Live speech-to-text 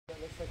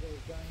like it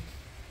was done.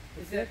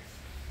 Is it?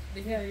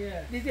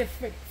 Yeah. Did they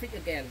fix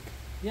again?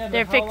 Yeah,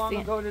 but how long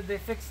ago did they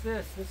fix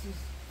this?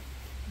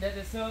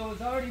 So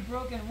it's already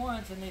broken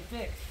once and they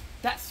fixed.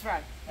 That's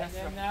right. That's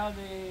and then right. now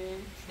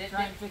they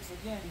try and fix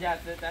again. Yeah,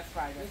 that's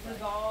right. This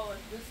is all a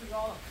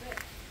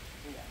fix.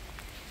 Yeah.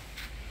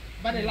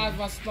 But the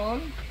lava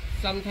stone,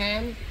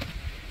 sometimes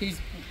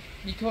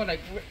because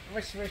like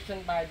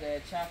restoration by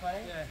the chapel,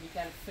 he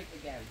can fix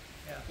again.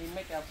 Yeah. He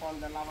make up from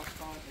the lava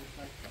stone and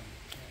sandstone.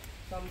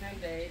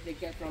 Sometimes they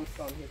get from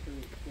stone here to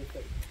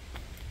fix.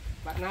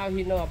 But now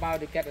he know about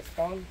the get the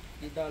stone,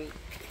 he don't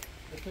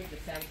fix the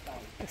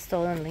sandstone. The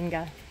stolen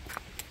linga.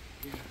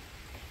 Yeah.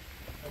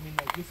 I mean,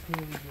 like this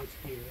clearly was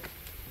here.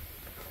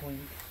 Point.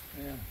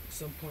 Yeah. At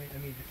some point, I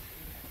mean,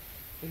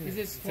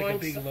 it's like a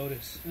big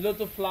lotus.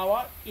 Little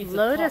flower.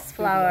 Lotus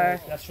flower.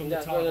 That's from the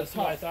top. That's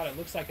why I thought it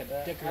looks like a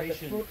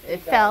decoration.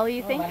 It fell,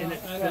 you think? And it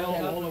fell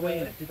all the way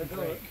and it didn't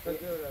break.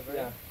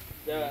 Yeah.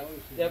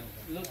 The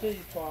lotus is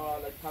for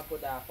like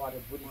pagoda for the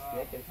Buddhist,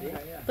 you can see.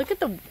 Look at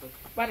the...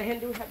 But the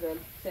Hindu have the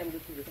same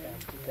lotus, the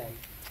same.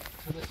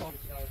 So this one is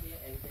down here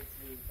and this is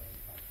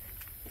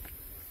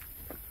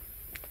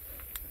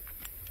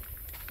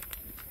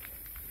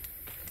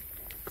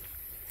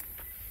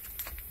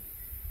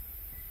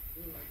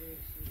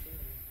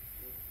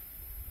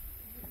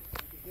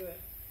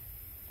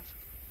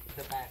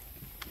the back.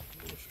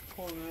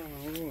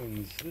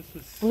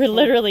 We're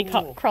literally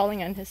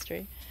crawling on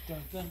history. Go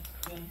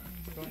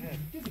ahead.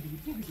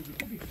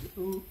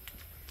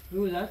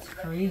 Ooh, that's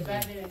crazy.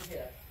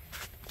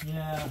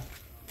 Yeah.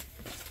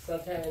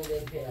 Sometimes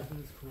in here.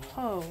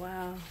 Oh,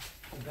 wow.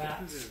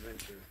 Bats.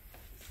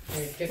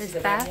 There's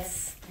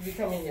bats. You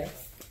come in here.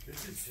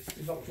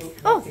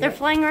 Oh, they're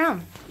flying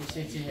around.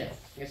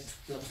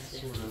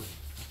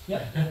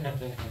 Yep.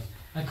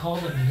 I call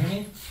them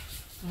hanging.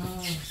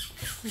 Oh.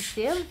 You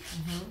see them?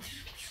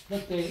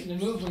 Look, they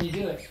move when you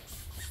do it.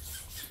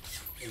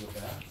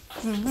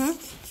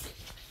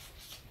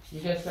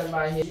 You can stand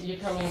by here. You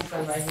come in,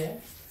 stand by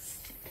here.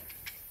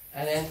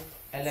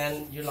 And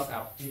then you look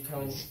out. You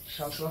come in,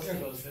 come close.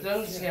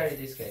 Don't scare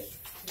this guy.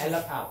 And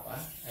look out.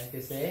 And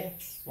you say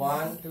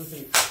 1, 2,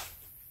 3.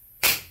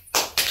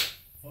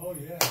 Oh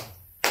yeah.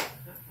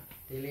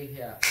 They live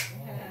here.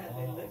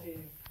 They live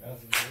here.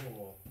 That's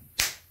cool.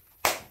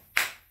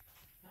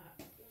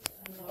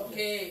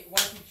 Okay,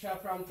 one picture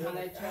from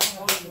Thailand. Here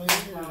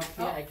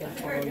I can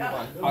follow you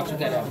one. All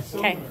together.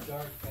 Okay.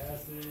 Dark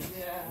passage.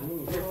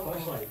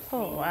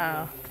 Oh,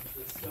 wow.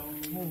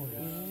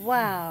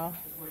 Wow.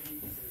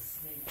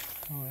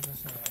 Oh,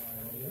 that's not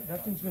right. That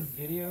thing's been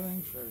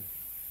videoing for...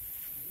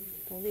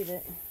 Believe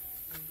it.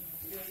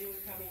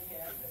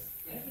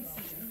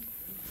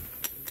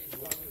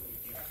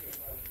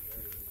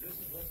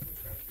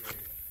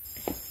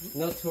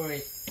 No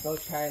tourists, no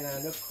China,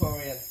 no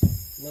Korean,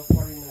 no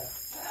foreigner.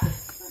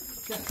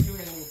 Just you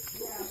and me.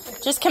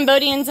 Just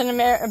Cambodians and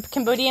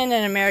Cambodian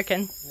and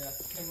American. Yeah,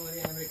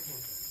 Cambodian American.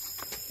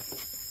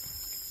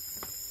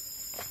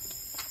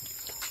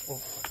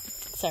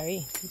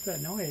 Sorry. What's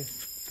that noise?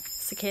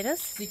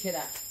 Cicadas?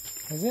 Cicada.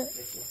 Is it?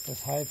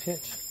 This high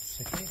pitch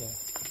cicada.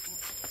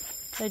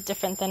 They're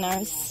different than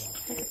ours.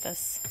 Look at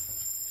this.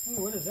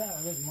 Oh, what is that?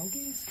 Are those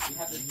monkeys? You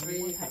have the tree,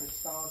 you have the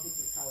star, this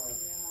is tower.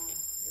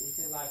 Is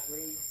it like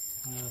tree?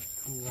 Oh, that's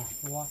cool.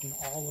 We're walking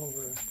all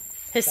over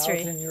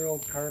History.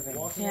 1,000-year-old carving.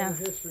 Walking Yeah.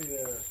 over history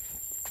there.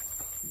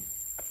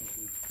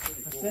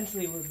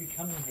 Essentially, we're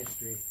becoming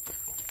history.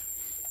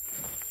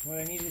 What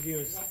I need to do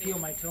is peel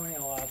my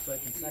toenail off so I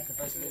can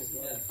sacrifice it as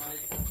well.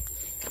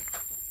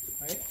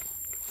 Right?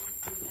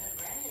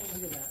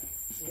 Look at that.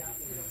 Oh,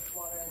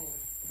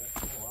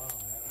 wow,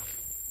 yeah.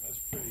 That's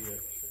pretty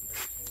good.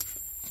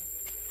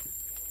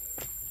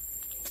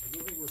 I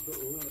don't think we're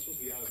not supposed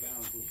to be out of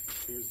bounds.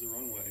 Here's the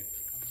runway.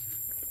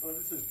 Oh,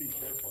 this is be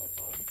careful, I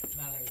thought.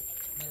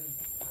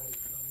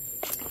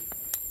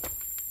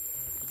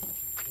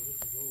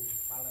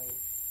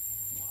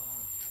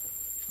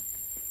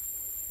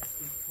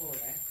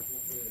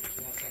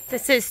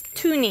 This is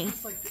Tuni.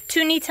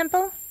 Tuni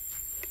Temple?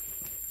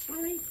 It's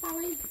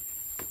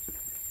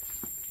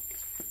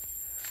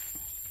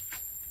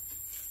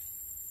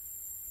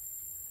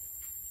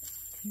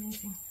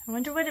amazing. I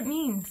wonder what it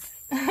means.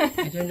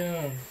 I don't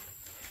know.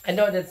 I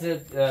know that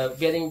the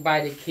building by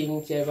the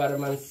king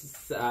Jayavaraman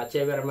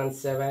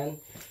VII,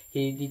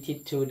 he did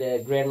it to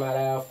the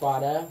grandmother,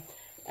 father,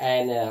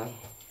 and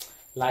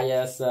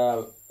Lias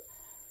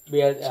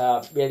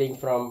building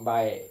from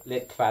by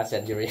late 5th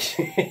century.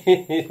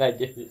 Like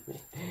this.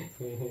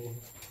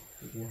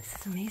 This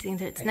is amazing.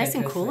 It's nice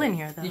and cool in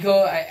here, though.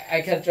 Because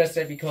I can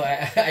translate because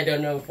I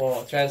don't know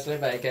for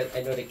translate, but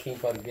I know the king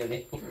for the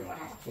building.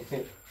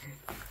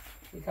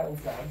 You come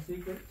inside.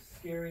 Secret,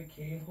 scary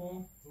cave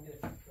hole.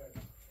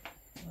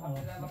 Oh,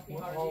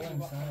 we're all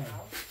inside.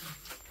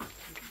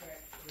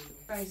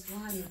 Phase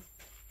 1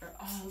 or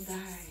all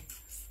die.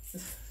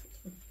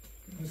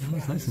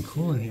 It's nice and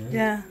cool in here.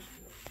 Yeah.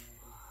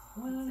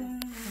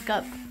 Look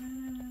up.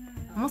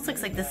 Almost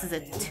looks like this is a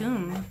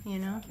tomb, you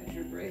know?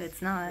 But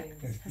it's not. It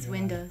has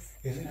windows.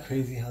 Isn't it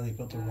crazy how they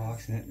built the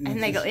rocks and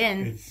And they go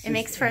in. It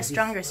makes for a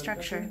stronger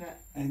structure.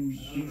 And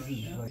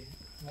easy, like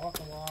Walk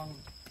along.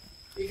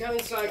 You come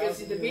inside, you can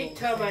see the big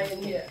termite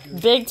in here.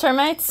 Big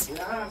termites?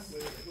 Yeah.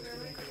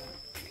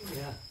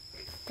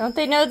 Don't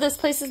they know this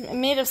place is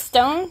made of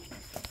stone?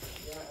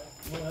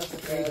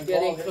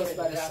 Getting close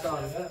by the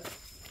stone.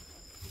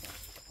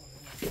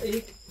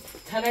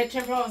 Tanai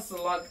Temple has a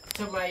lot of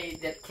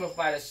termite that close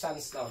by the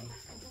sandstone.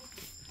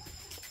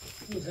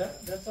 Who's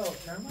that? That's all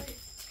termite?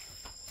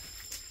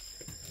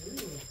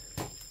 Ooh.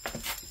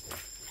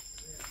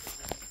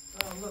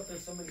 Oh, look,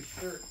 there's somebody's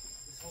shirt.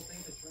 This whole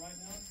thing's a termite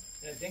now?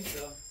 Yeah, I think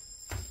so.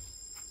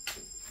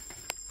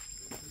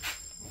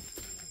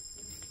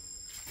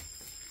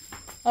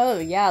 Oh,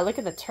 yeah, look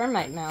at the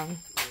termite mound.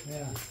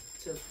 Yeah.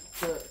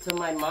 To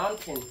my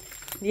mountain.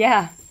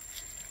 Yeah.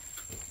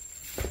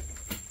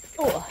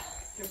 Oh.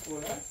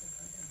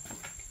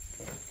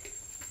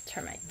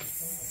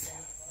 Termites.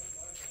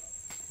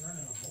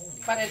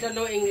 But I don't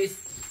know English.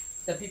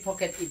 The people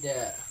can eat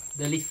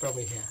the leaf from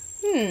it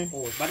here.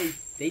 Oh, but it's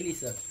daily,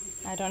 sir.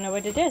 I don't know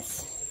what it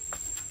is.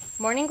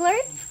 Morning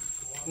glory?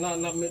 No,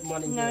 not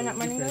morning. No, not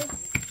morning glory.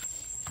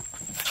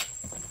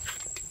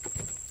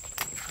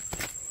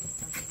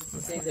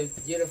 See the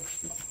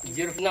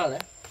beautiful now,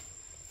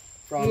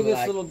 from Look at this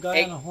like little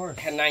guy on a horse.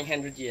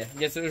 900 years.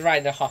 Just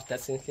ride the horse.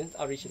 That's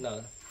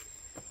original.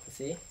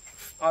 See,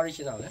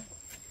 original.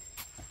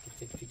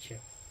 Take a picture.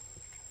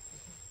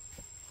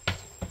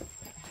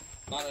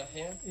 But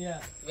here, Yeah,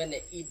 when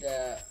they eat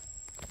the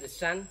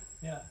sun,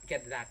 yeah,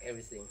 get dark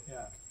everything.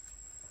 yeah.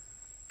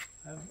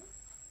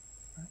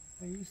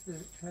 I used to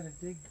try to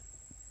dig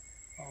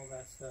all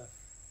that stuff.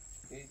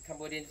 In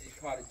Cambodian, it's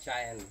called a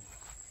giant.